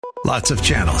Lots of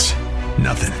channels,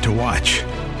 nothing to watch,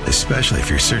 especially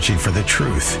if you're searching for the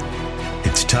truth.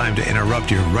 It's time to interrupt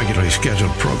your regularly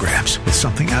scheduled programs with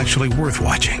something actually worth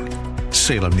watching.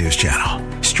 Salem News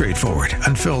Channel. Straightforward,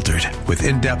 unfiltered, with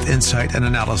in-depth insight and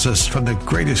analysis from the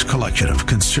greatest collection of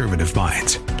conservative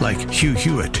minds like Hugh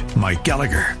Hewitt, Mike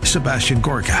Gallagher, Sebastian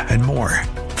Gorka, and more.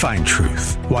 Find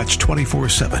truth. Watch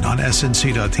 24/7 on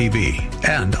snc.tv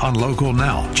and on Local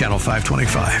Now, Channel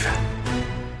 525.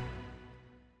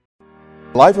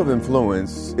 Life of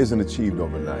influence isn't achieved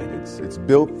overnight. It's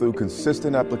built through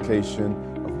consistent application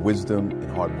of wisdom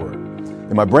and hard work.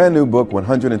 In my brand new book,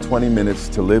 120 Minutes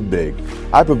to Live Big,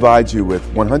 I provide you with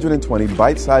 120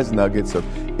 bite-sized nuggets of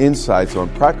insights on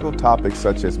practical topics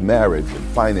such as marriage and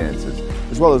finances,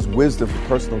 as well as wisdom for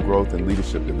personal growth and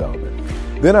leadership development.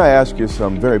 Then I ask you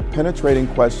some very penetrating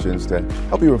questions to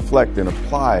help you reflect and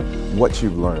apply what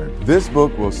you've learned. This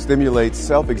book will stimulate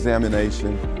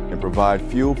self-examination and provide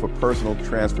fuel for personal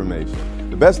transformation.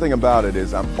 The best thing about it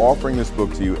is I'm offering this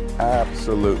book to you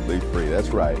absolutely free.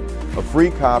 That's right, a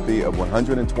free copy of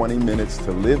 120 Minutes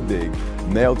to Live Big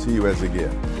mailed to you as a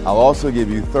gift. I'll also give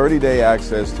you 30-day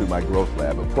access to my Growth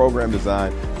Lab, a program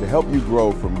designed to help you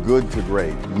grow from good to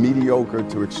great, mediocre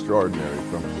to extraordinary,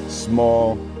 from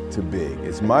small to big.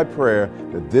 It's my prayer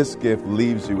that this gift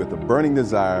leaves you with a burning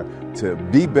desire to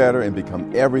be better and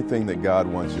become everything that God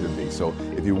wants you to be. So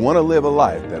if you want to live a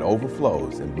life that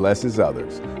overflows and blesses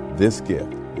others, this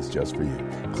gift is just for you.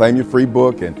 Claim your free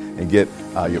book and get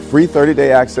your free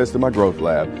 30-day access to my Growth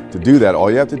Lab. To do that,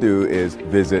 all you have to do is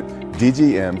visit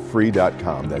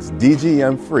dgmfree.com. That's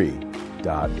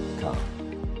dgmfree.com.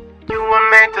 You were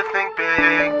meant to think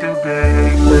big, do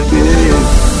big, big.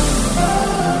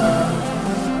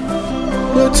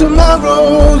 Your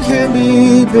tomorrow can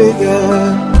be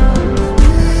bigger.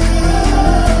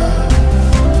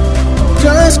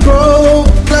 Just grow,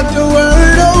 let the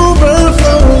word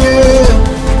overflow,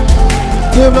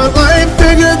 yeah. Live a life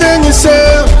bigger than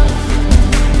yourself.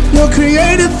 You're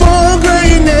created for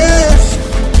greatness.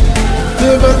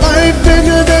 Live a life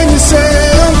bigger than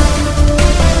yourself.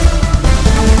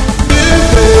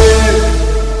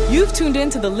 You've tuned in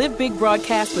to the Live Big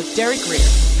broadcast with Derek Grier,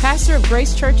 pastor of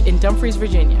Grace Church in Dumfries,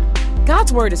 Virginia.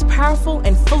 God's word is powerful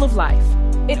and full of life.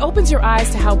 It opens your eyes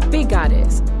to how big God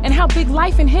is and how big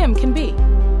life in Him can be.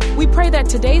 We pray that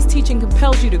today's teaching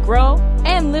compels you to grow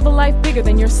and live a life bigger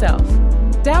than yourself.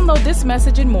 Download this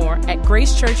message and more at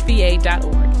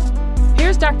gracechurchva.org.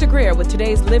 Here's Dr. Grier with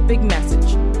today's Live Big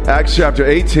message. Acts chapter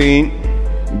 18,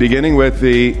 beginning with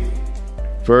the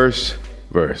first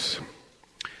verse.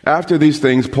 After these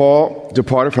things, Paul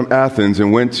departed from Athens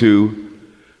and went to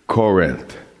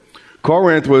Corinth.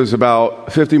 Corinth was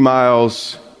about 50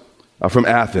 miles from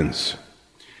Athens.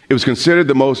 It was considered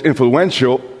the most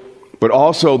influential, but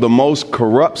also the most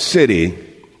corrupt city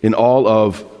in all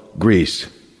of Greece.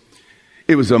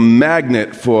 It was a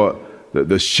magnet for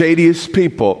the shadiest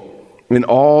people in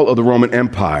all of the Roman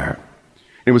Empire.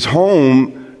 It was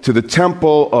home to the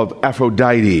temple of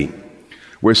Aphrodite,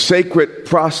 where sacred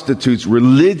prostitutes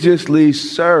religiously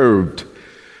served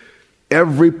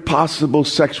every possible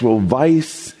sexual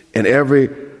vice and every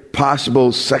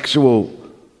possible sexual,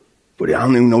 I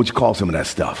don't even know what you call some of that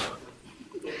stuff.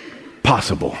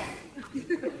 Possible.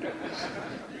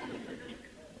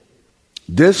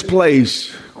 This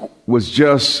place was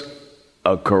just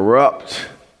a corrupt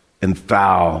and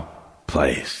foul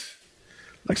place,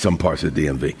 like some parts of the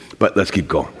DMV. But let's keep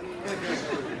going.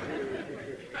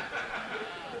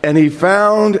 And he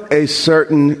found a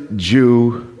certain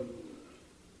Jew,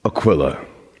 Aquila.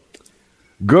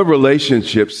 Good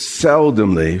relationships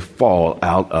seldomly fall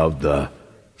out of the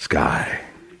sky.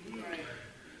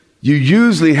 You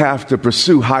usually have to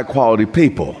pursue high quality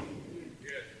people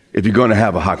if you're going to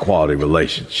have a high quality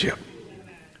relationship.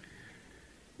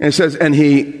 And it says, and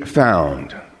he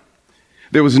found.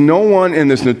 There was no one in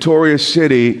this notorious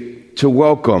city to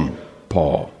welcome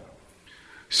Paul.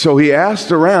 So he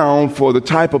asked around for the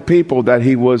type of people that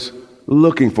he was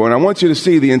looking for. And I want you to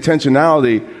see the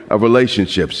intentionality of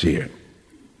relationships here.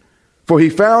 For he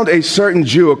found a certain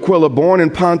Jew, Aquila, born in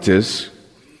Pontus,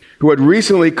 who had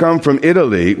recently come from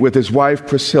Italy with his wife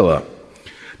Priscilla.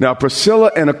 Now,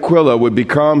 Priscilla and Aquila would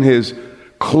become his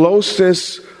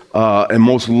closest and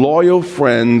most loyal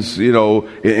friends, in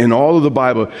all of the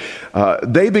Bible.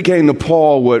 They became to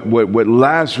Paul what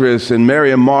Lazarus and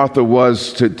Mary and Martha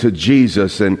was to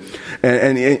Jesus. And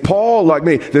Paul, like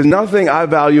me, there's nothing I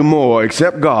value more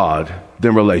except God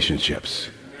than relationships.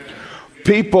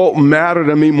 People matter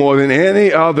to me more than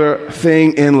any other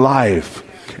thing in life.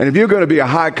 And if you're going to be a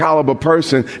high caliber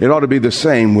person, it ought to be the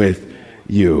same with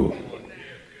you.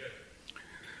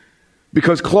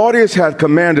 because Claudius had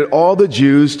commanded all the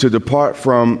Jews to depart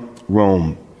from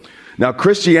Rome. Now,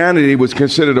 Christianity was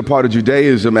considered a part of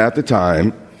Judaism at the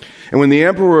time. And when the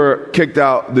emperor kicked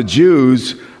out the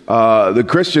Jews, the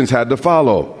Christians had to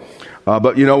follow.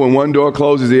 But when one door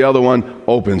closes, the other one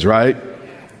opens, right?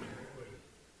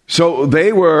 So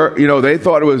they were, they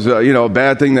thought it was, a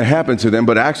bad thing that happened to them,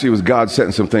 but actually it was God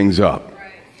setting some things up.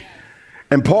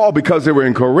 And Paul, because they were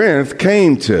in Corinth,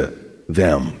 came to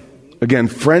them. Again,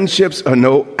 friendships are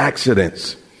no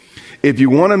accidents. If you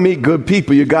want to meet good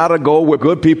people, you got to go where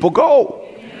good people go.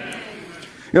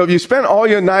 If you spend all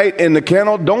your night in the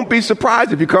kennel, don't be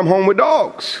surprised if you come home with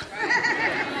dogs.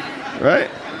 Right?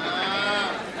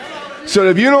 So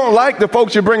if you don't like the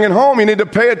folks you're bringing home, you need to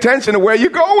pay attention to where you're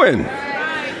going.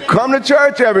 Come to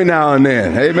church every now and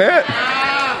then. Amen.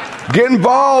 Get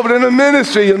involved in the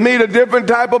ministry. You'll meet a different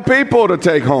type of people to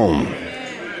take home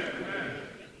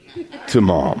to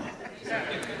mom.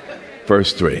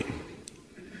 Verse 3.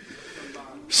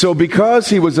 So because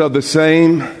he was of the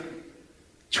same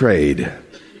trade,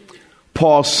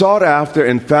 Paul sought after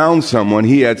and found someone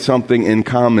he had something in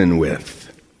common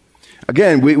with.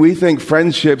 Again, we think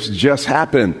friendships just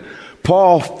happen.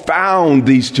 Paul found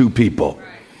these two people.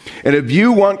 And if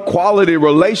you want quality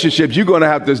relationships, you're going to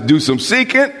have to do some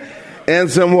seeking and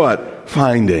some what?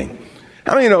 Finding.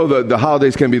 How many know the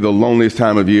holidays can be the loneliest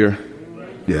time of year?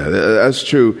 Yeah, that's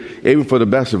true, even for the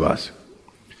best of us.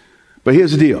 But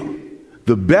here's the deal.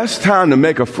 The best time to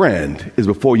make a friend is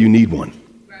before you need one.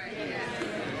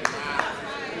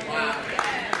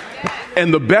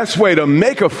 And the best way to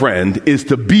make a friend is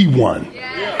to be one.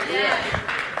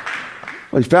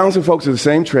 Well, he found some folks in the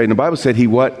same trade, and the Bible said he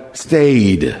what?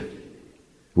 Stayed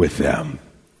with them.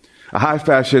 A high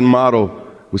fashion model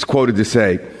was quoted to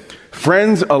say,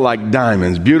 friends are like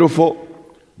diamonds, beautiful,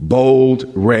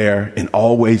 bold, rare, and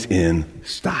always in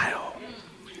style.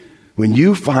 When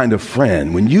you find a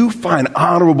friend, when you find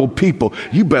honorable people,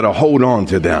 you better hold on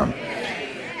to them.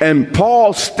 And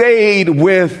Paul stayed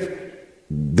with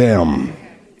them.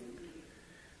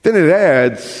 Then it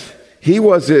adds, he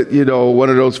wasn't, one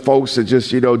of those folks that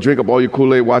just, drink up all your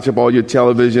Kool-Aid, watch up all your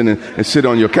television, and sit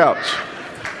on your couch.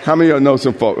 How many of y'all know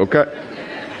some folk, okay?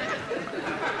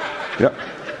 Yep.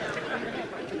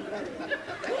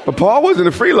 But Paul wasn't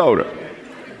a freeloader.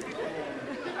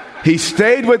 He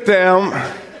stayed with them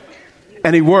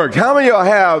and he worked. How many of y'all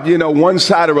have,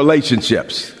 one-sided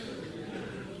relationships?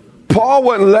 Paul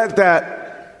wouldn't let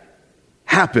that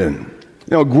happen.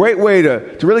 A great way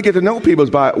to really get to know people is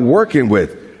by working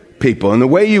with people. And the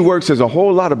way you work says a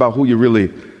whole lot about who you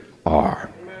really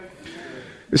are.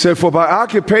 It said, for by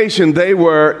occupation they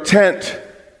were tent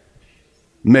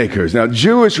makers. Now,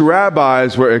 Jewish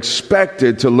rabbis were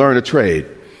expected to learn a trade.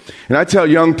 And I tell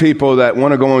young people that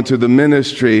want to go into the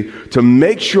ministry to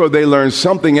make sure they learn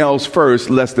something else first,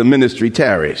 lest the ministry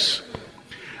tarries.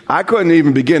 I couldn't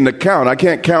even begin to count. I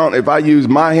can't count if I use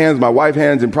my hands, my wife's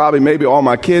hands, and probably maybe all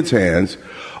my kids' hands,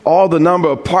 all the number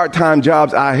of part-time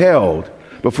jobs I held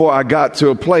before I got to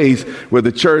a place where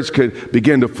the church could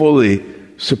begin to fully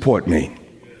support me.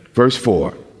 Verse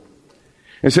 4.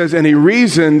 It says, and he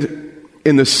reasoned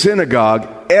in the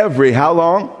synagogue every, how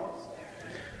long?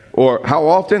 Or how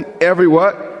often? Every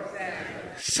what?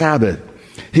 Sabbath.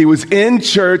 He was in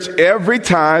church every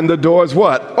time the doors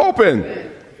what?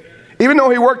 Open. Even though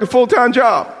he worked a full-time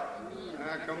job.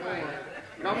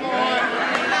 Come on.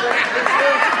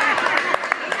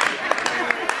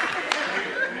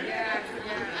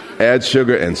 Add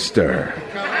sugar and stir.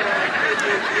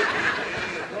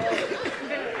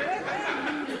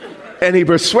 And he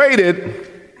persuaded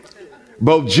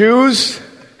both Jews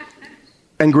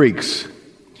and Greeks.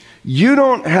 You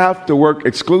don't have to work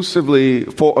exclusively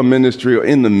for a ministry or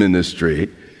in the ministry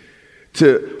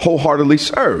to wholeheartedly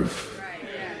serve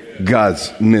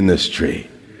God's ministry.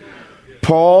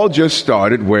 Paul just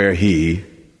started where he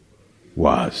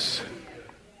was.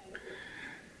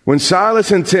 When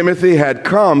Silas and Timothy had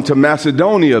come to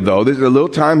Macedonia, though, a little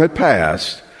time had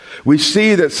passed, we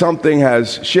see that something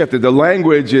has shifted. The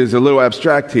language is a little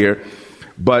abstract here,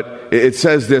 but it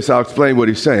says this. I'll explain what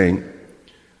he's saying.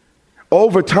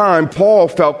 Over time, Paul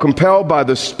felt compelled by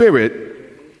the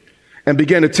Spirit and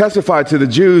began to testify to the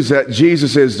Jews that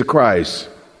Jesus is the Christ.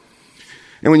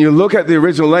 And when you look at the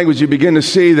original language, you begin to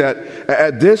see that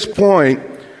at this point,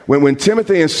 when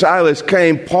Timothy and Silas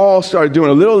came, Paul started doing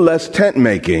a little less tent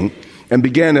making and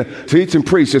began to teach and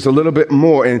preach just a little bit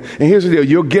more. And here's the deal.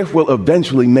 Your gift will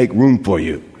eventually make room for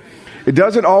you. It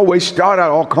doesn't always start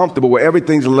out all comfortable where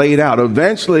everything's laid out.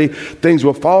 Eventually, things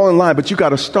will fall in line, but you got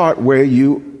to start where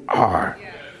you are.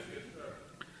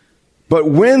 But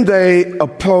when they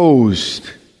opposed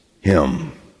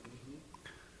him,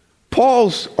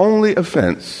 Paul's only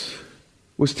offense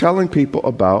was telling people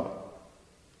about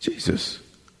Jesus.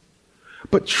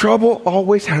 But trouble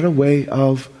always had a way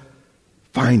of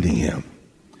finding him.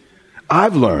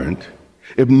 I've learned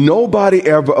if nobody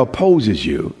ever opposes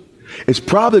you, it's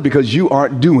probably because you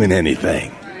aren't doing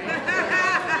anything.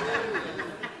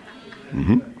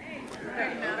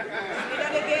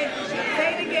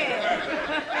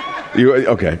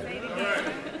 Okay.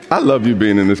 I love you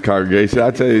being in this congregation.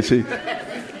 I tell you, see.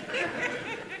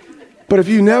 But if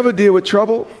you never deal with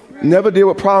trouble, never deal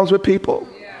with problems with people,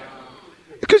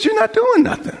 because you're not doing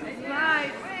nothing.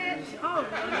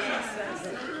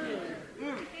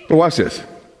 Well, watch this.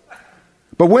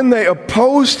 But when they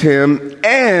opposed him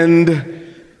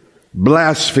and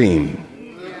blasphemed,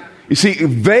 you see,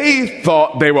 they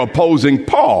thought they were opposing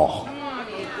Paul,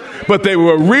 but they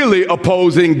were really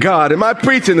opposing God. Am I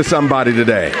preaching to somebody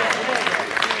today?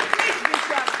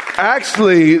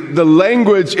 Actually, the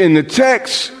language in the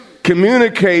text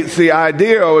communicates the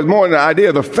idea, or is more than the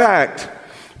idea, the fact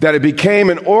that it became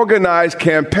an organized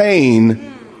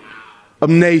campaign of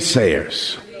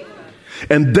naysayers.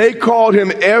 And they called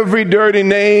him every dirty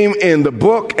name in the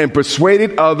book and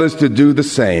persuaded others to do the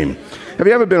same. Have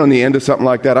you ever been on the end of something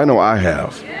like that? I know I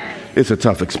have. It's a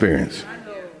tough experience.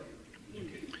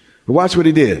 But watch what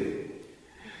he did.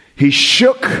 He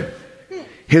shook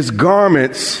his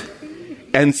garments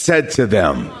and said to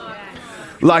them,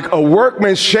 like a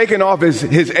workman shaking off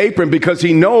his apron because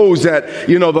he knows that,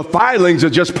 the filings are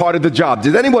just part of the job.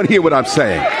 Does anyone hear what I'm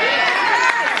saying?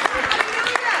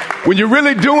 When you're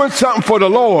really doing something for the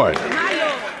Lord,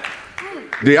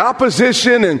 the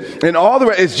opposition and all the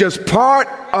rest is just part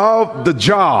of the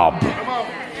job.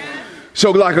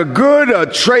 So like a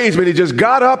good tradesman, he just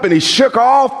got up and he shook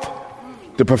off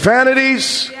the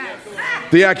profanities,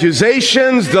 the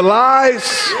accusations, the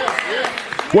lies.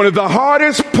 One of the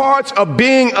hardest parts of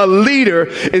being a leader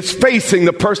is facing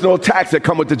the personal attacks that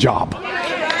come with the job.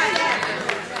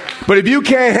 But if you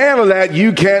can't handle that,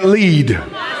 you can't lead.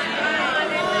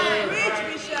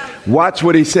 Watch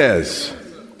what he says.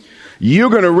 You're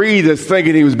going to read this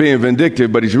thinking he was being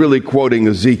vindictive, but he's really quoting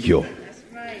Ezekiel.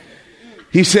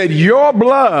 He said, your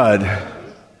blood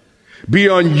be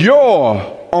on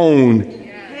your own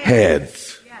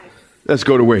heads. Let's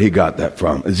go to where he got that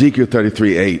from. Ezekiel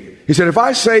 33:8. He said, if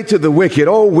I say to the wicked,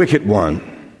 O wicked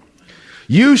one,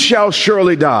 you shall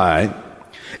surely die,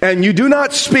 and you do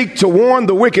not speak to warn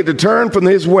the wicked to turn from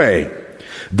his way,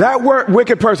 that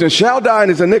wicked person shall die in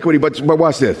his iniquity. But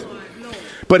watch this.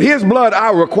 But his blood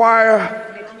I require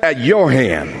at your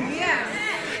hand.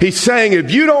 He's saying,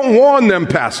 if you don't warn them,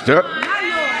 pastor,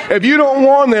 if you don't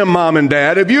warn them, mom and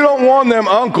dad, if you don't warn them,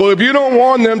 uncle, if you don't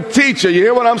warn them, teacher, you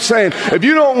hear what I'm saying? If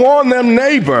you don't warn them,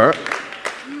 neighbor,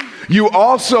 you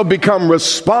also become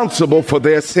responsible for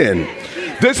their sin.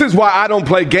 This is why I don't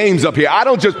play games up here. I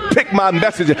don't just pick my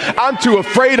messages. I'm too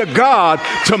afraid of God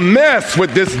to mess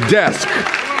with this desk.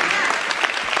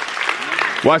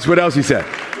 Watch what else he said.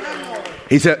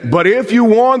 He said, but if you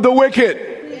warn the wicked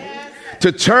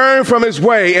to turn from his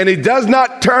way, and he does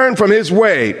not turn from his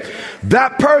way,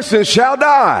 that person shall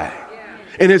die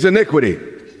in his iniquity,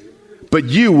 but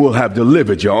you will have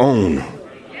delivered your own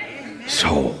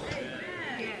soul.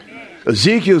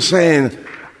 Ezekiel's saying,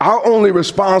 our only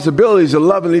responsibility is to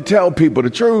lovingly tell people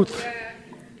the truth,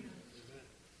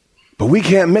 but we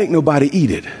can't make nobody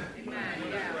eat it.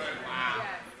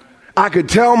 I could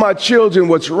tell my children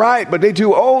what's right, but they're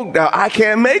too old now. I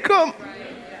can't make them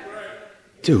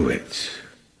do it.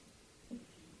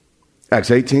 Acts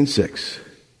 18:6.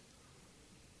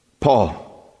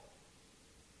 Paul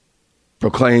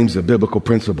proclaims a biblical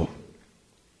principle.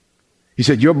 He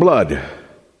said, your blood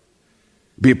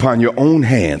be upon your own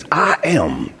hands. I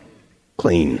am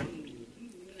clean.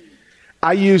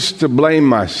 I used to blame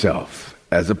myself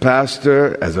as a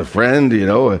pastor, as a friend,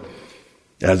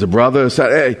 as a brother,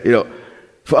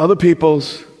 for other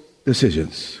people's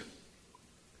decisions.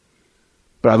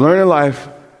 But I've learned in life,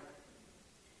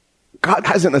 God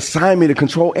hasn't assigned me to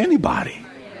control anybody.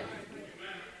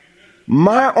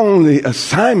 My only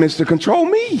assignment is to control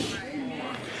me.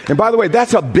 And by the way,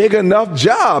 that's a big enough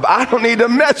job. I don't need to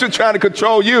mess with trying to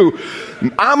control you.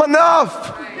 I'm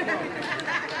enough.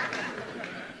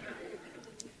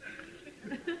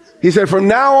 He said, from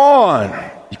now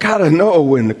on, you got to know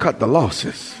when to cut the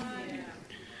losses.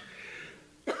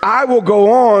 I will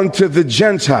go on to the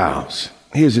Gentiles.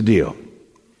 Here's the deal.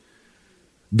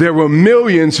 There were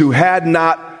millions who had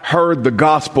not heard the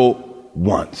gospel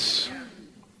once.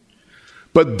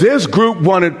 But this group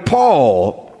wanted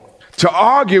Paul to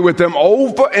argue with them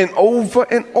over and over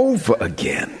and over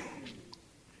again.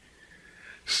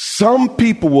 Some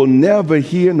people will never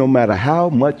hear no matter how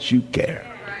much you care.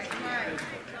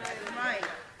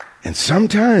 And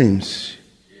sometimes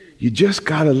you just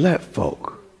got to let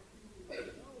folk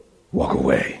walk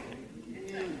away.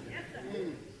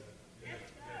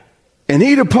 And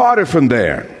he departed from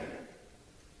there.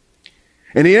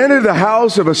 And he entered the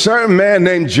house of a certain man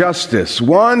named Justus,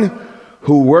 one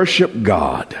who worshiped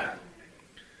God,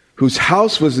 whose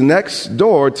house was next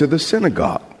door to the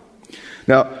synagogue.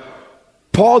 Now,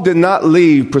 Paul did not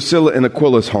leave Priscilla and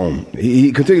Aquila's home.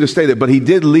 He continued to stay there, but he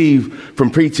did leave from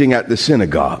preaching at the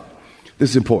synagogue.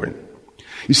 This is important.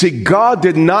 You see, God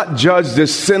did not judge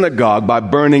this synagogue by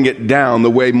burning it down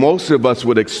the way most of us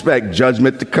would expect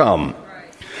judgment to come.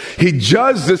 He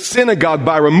judged the synagogue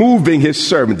by removing his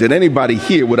servant. Did anybody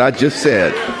hear what I just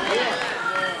said?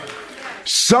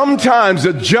 Sometimes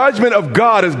the judgment of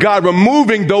God is God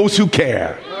removing those who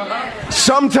care.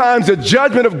 Sometimes the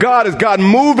judgment of God is God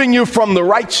moving you from the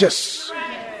righteous.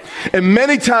 And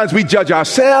many times we judge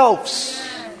ourselves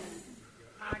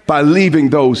by leaving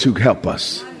those who help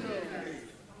us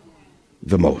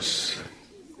the most.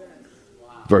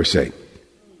 Verse 8.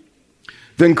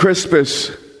 Then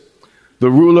Crispus, the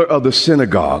ruler of the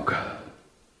synagogue,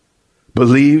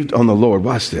 believed on the Lord,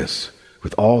 watch this,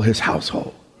 with all his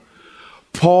household.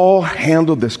 Paul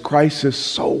handled this crisis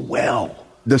so well.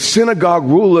 The synagogue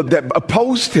ruler that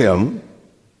opposed him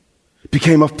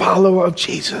became a follower of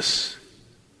Jesus.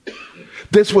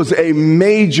 This was a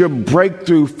major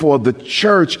breakthrough for the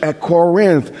church at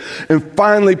Corinth. And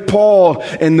finally, Paul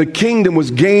and the kingdom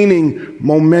was gaining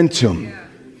momentum.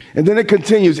 And then it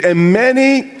continues. And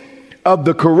many of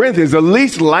the Corinthians, the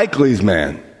least likely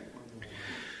man,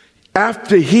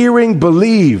 after hearing,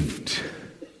 believed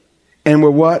and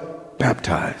were what?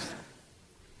 Baptized.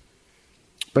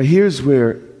 But here's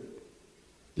where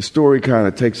the story kind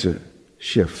of takes a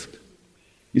shift.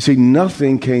 You see,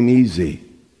 nothing came easy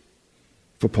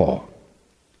for Paul.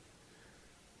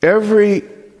 Every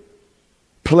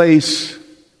place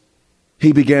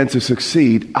he began to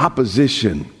succeed,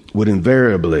 opposition would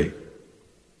invariably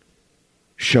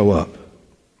show up.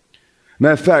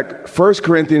 Matter of fact, 1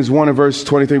 Corinthians 1 and verse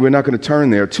 23, we're not going to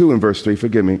turn there, 2 and verse 3,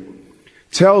 forgive me,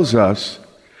 tells us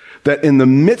that in the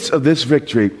midst of this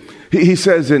victory, he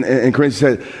says in Corinthians,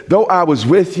 said, though I was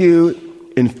with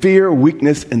you in fear,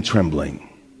 weakness, and trembling.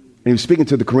 And he was speaking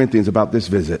to the Corinthians about this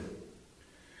visit.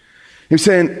 He was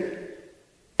saying,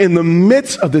 in the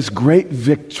midst of this great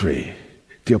victory,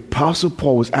 the Apostle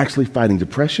Paul was actually fighting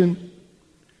depression,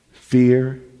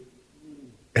 fear,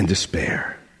 and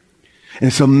despair. And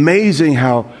it's amazing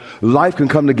how life can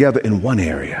come together in one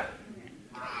area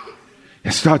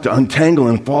and start to untangle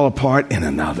and fall apart in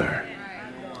another.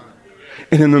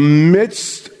 And in the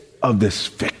midst of this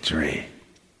victory,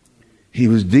 he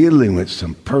was dealing with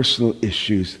some personal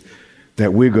issues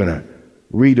that we're going to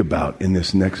read about in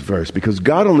this next verse, because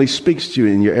God only speaks to you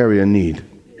in your area of need.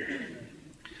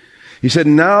 He said,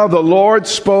 now the Lord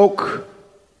spoke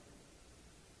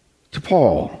to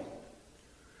Paul.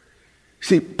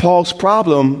 See, Paul's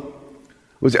problem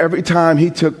was every time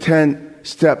he took 10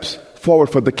 steps forward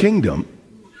for the kingdom,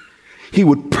 he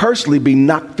would personally be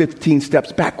knocked 15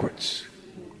 steps backwards.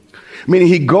 Meaning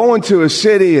he'd go into a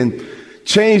city and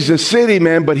change the city,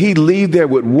 man, but he'd leave there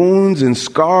with wounds and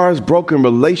scars, broken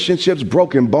relationships,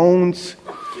 broken bones.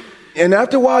 And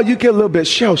after a while, you get a little bit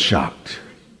shell-shocked.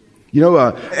 You know,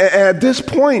 at this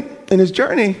point in his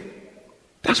journey,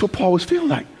 that's what Paul was feeling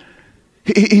like.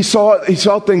 He saw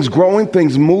things growing,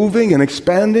 things moving and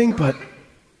expanding, but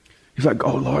he's like,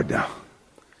 oh, Lord, now,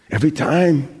 every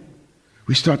time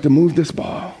we start to move this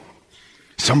ball,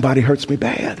 somebody hurts me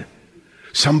bad.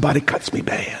 Somebody cuts me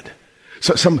bad.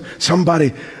 So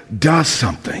somebody does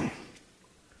something.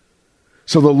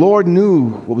 So the Lord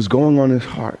knew what was going on in his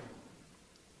heart.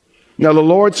 Now the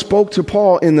Lord spoke to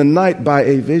Paul in the night by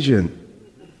a vision.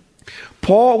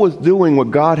 Paul was doing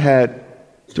what God had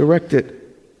directed.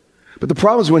 But the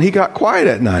problem is when he got quiet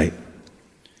at night,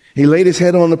 he laid his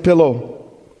head on the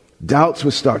pillow. Doubts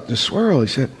would start to swirl. He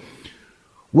said,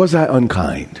 was I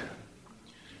unkind?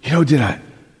 You know, did I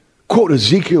quote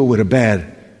Ezekiel with a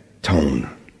bad tone?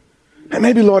 And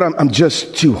maybe, Lord, I'm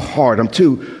just too hard. I'm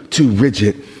too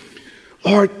rigid.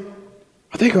 Lord,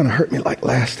 are they going to hurt me like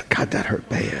last? God, that hurt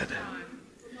bad.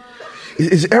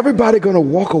 Is everybody going to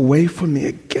walk away from me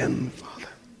again, Father?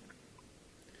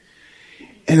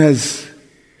 And as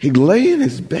he lay in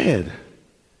his bed,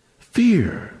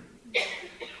 fear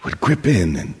would grip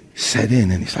in and set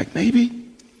in. And he's like, maybe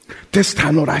this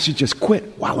time, Lord, I should just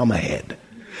quit while I'm ahead.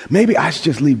 Maybe I should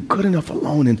just leave good enough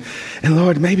alone. And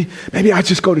Lord, maybe I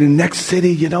just go to the next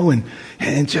city, you know,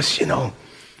 and just, you know,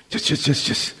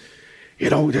 just,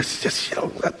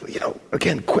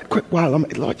 Again, quick while. I'm,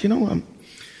 Lord,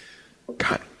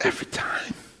 God, every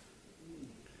time,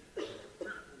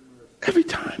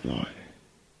 Lord,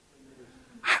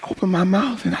 I open my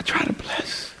mouth and I try to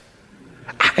bless,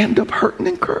 I end up hurting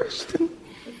and cursed. And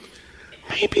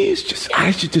maybe it's just,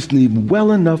 I should just leave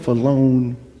well enough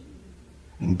alone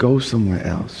and go somewhere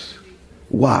else.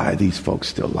 Why these folks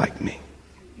still like me?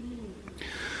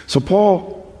 So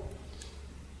Paul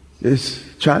is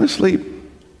trying to sleep,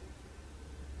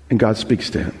 and God speaks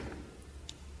to him.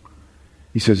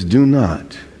 He says, do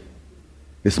not,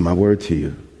 this is my word to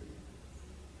you,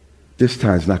 this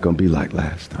time's not going to be like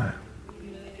last time.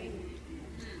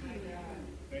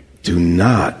 Do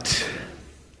not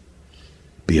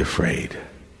be afraid.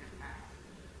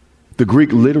 The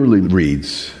Greek literally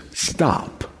reads,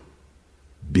 stop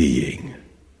being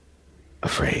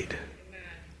afraid.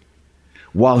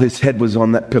 While his head was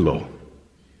on that pillow,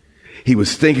 he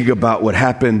was thinking about what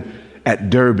happened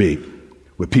at Derbe,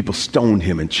 where people stoned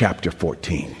him in chapter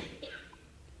 14.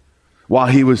 While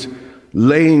he was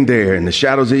laying there in the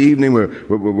shadows of evening, we're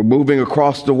moving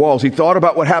across the walls, he thought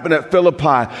about what happened at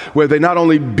Philippi, where they not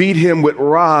only beat him with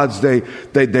rods, they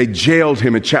jailed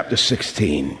him in chapter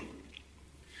 16.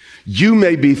 You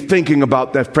may be thinking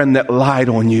about that friend that lied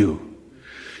on you.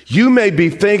 You may be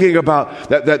thinking about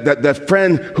that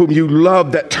friend whom you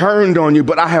loved that turned on you,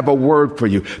 but I have a word for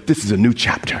you. This is a new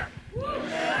chapter.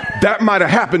 That might have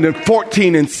happened in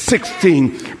 14 and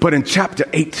 16, but in chapter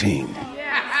 18,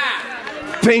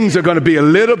 things are going to be a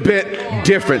little bit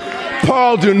different.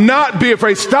 Paul, do not be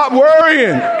afraid. Stop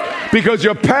worrying, because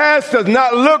your past does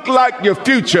not look like your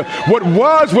future. What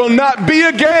was will not be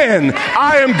again.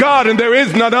 I am God and there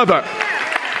is none other.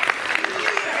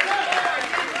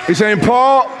 He's saying,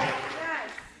 Paul,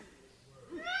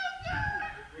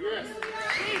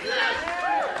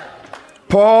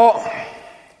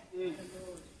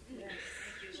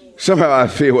 somehow I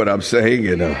feel what I'm saying,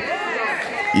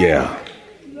 yeah.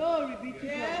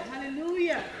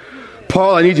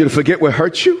 Paul, I need you to forget what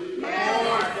hurt you.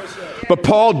 But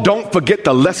Paul, don't forget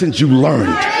the lessons you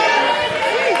learned.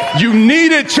 You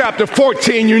needed chapter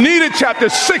 14. You needed chapter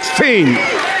 16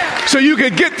 so you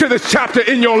could get to this chapter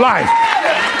in your life.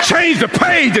 Change the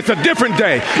page. It's a different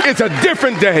day. It's a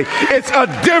different day. It's a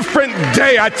different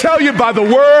day. I tell you by the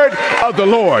word of the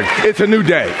Lord, it's a new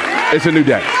day. It's a new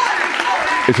day.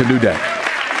 It's a new day.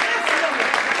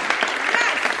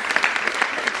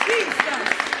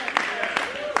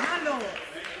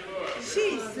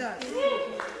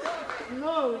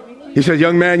 He said,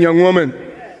 young man, young woman,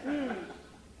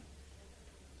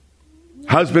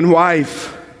 husband,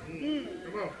 wife,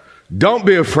 don't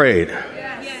be afraid.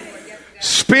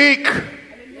 Speak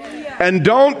and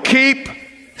don't keep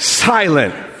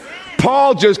silent.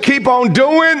 Paul, just keep on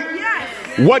doing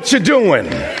what you're doing.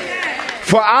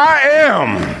 For I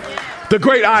am the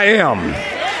great I am.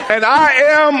 And I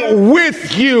am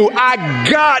with you. I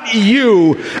got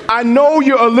you. I know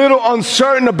you're a little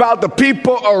uncertain about the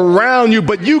people around you,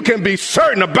 but you can be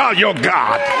certain about your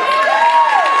God.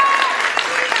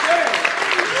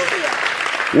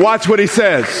 Watch what he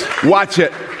says. Watch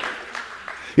it.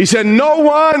 He said, no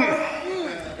one,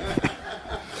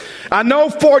 I know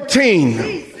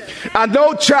 14, I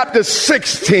know chapter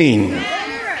 16,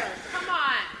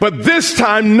 but this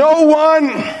time no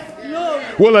one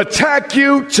will attack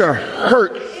you to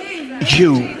hurt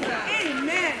you.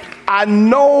 I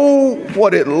know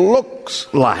what it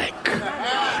looks like.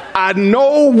 I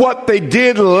know what they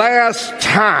did last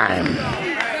time,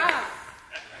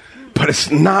 but it's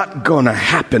not going to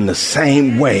happen the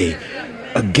same way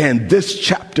again. This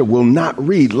chapter will not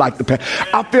read like the past.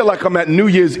 I feel like I'm at New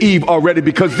Year's Eve already,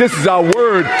 because this is our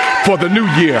word for the new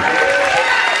year.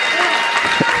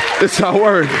 It's our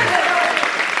word.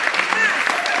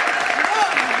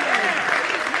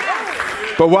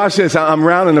 But watch this. I'm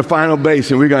rounding the final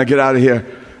base and we're going to get out of here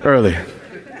early.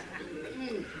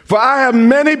 For I have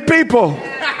many people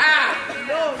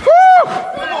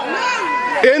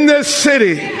in this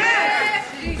city.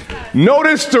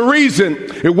 Notice the reason.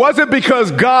 It wasn't because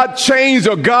God changed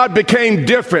or God became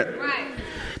different.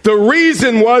 The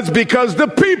reason was because the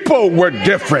people were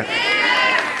different.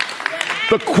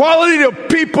 The quality of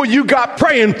people you got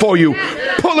praying for you,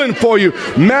 pulling for you,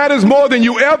 matters more than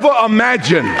you ever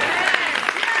imagined.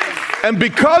 And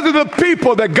because of the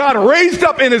people that God raised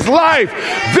up in his life,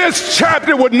 this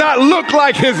chapter would not look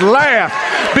like his last.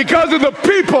 Because of the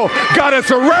people God has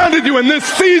surrounded you in this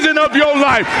season of your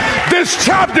life, this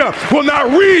chapter will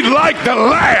not read like the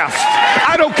last.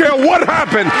 I don't care what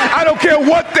happened. I don't care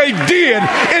what they did.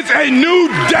 It's a new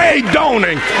day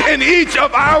dawning in each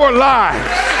of our lives.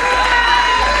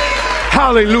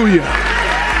 Hallelujah.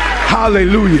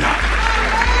 Hallelujah.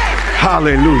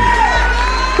 Hallelujah.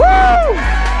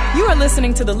 Woo! You are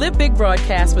listening to the Live Big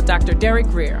broadcast with Dr. Derek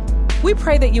Grier. We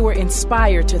pray that you are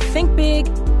inspired to think big,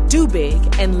 do big,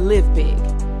 and live big.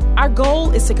 Our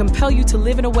goal is to compel you to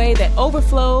live in a way that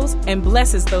overflows and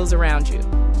blesses those around you.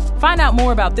 Find out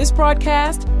more about this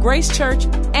broadcast, Grace Church,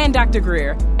 and Dr.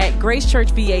 Grier at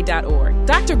gracechurchva.org.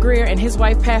 Dr. Grier and his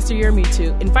wife, Pastor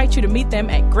Yermitu, invite you to meet them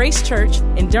at Grace Church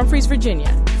in Dumfries,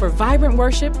 Virginia, for vibrant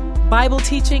worship, Bible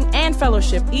teaching, and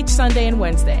fellowship each Sunday and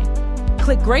Wednesday.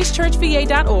 Click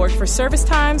gracechurchva.org for service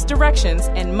times, directions,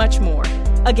 and much more.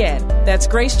 Again, that's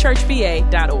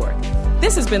gracechurchva.org.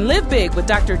 This has been Live Big with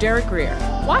Dr. Derek Grier.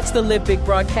 Watch the Live Big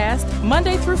broadcast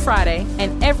Monday through Friday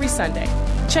and every Sunday.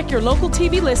 Check your local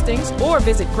TV listings or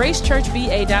visit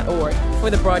gracechurchva.org for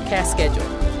the broadcast schedule.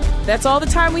 That's all the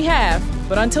time we have,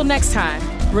 but until next time,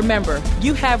 remember,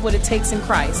 you have what it takes in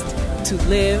Christ to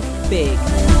live big.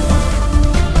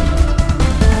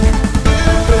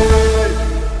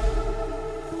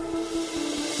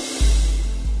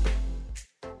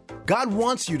 God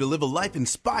wants you to live a life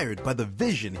inspired by the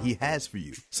vision He has for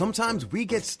you. Sometimes we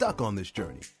get stuck on this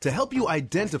journey. To help you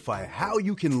identify how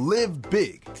you can live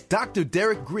big, Dr.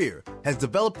 Derek Grier has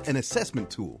developed an assessment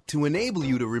tool to enable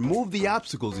you to remove the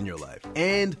obstacles in your life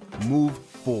and move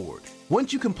forward.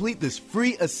 Once you complete this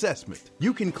free assessment,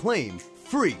 you can claim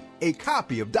free a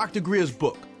copy of Dr. Grier's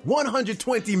book,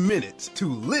 120 Minutes to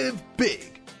Live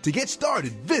Big. To get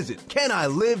started, visit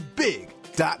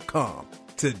canilivebig.com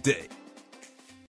today.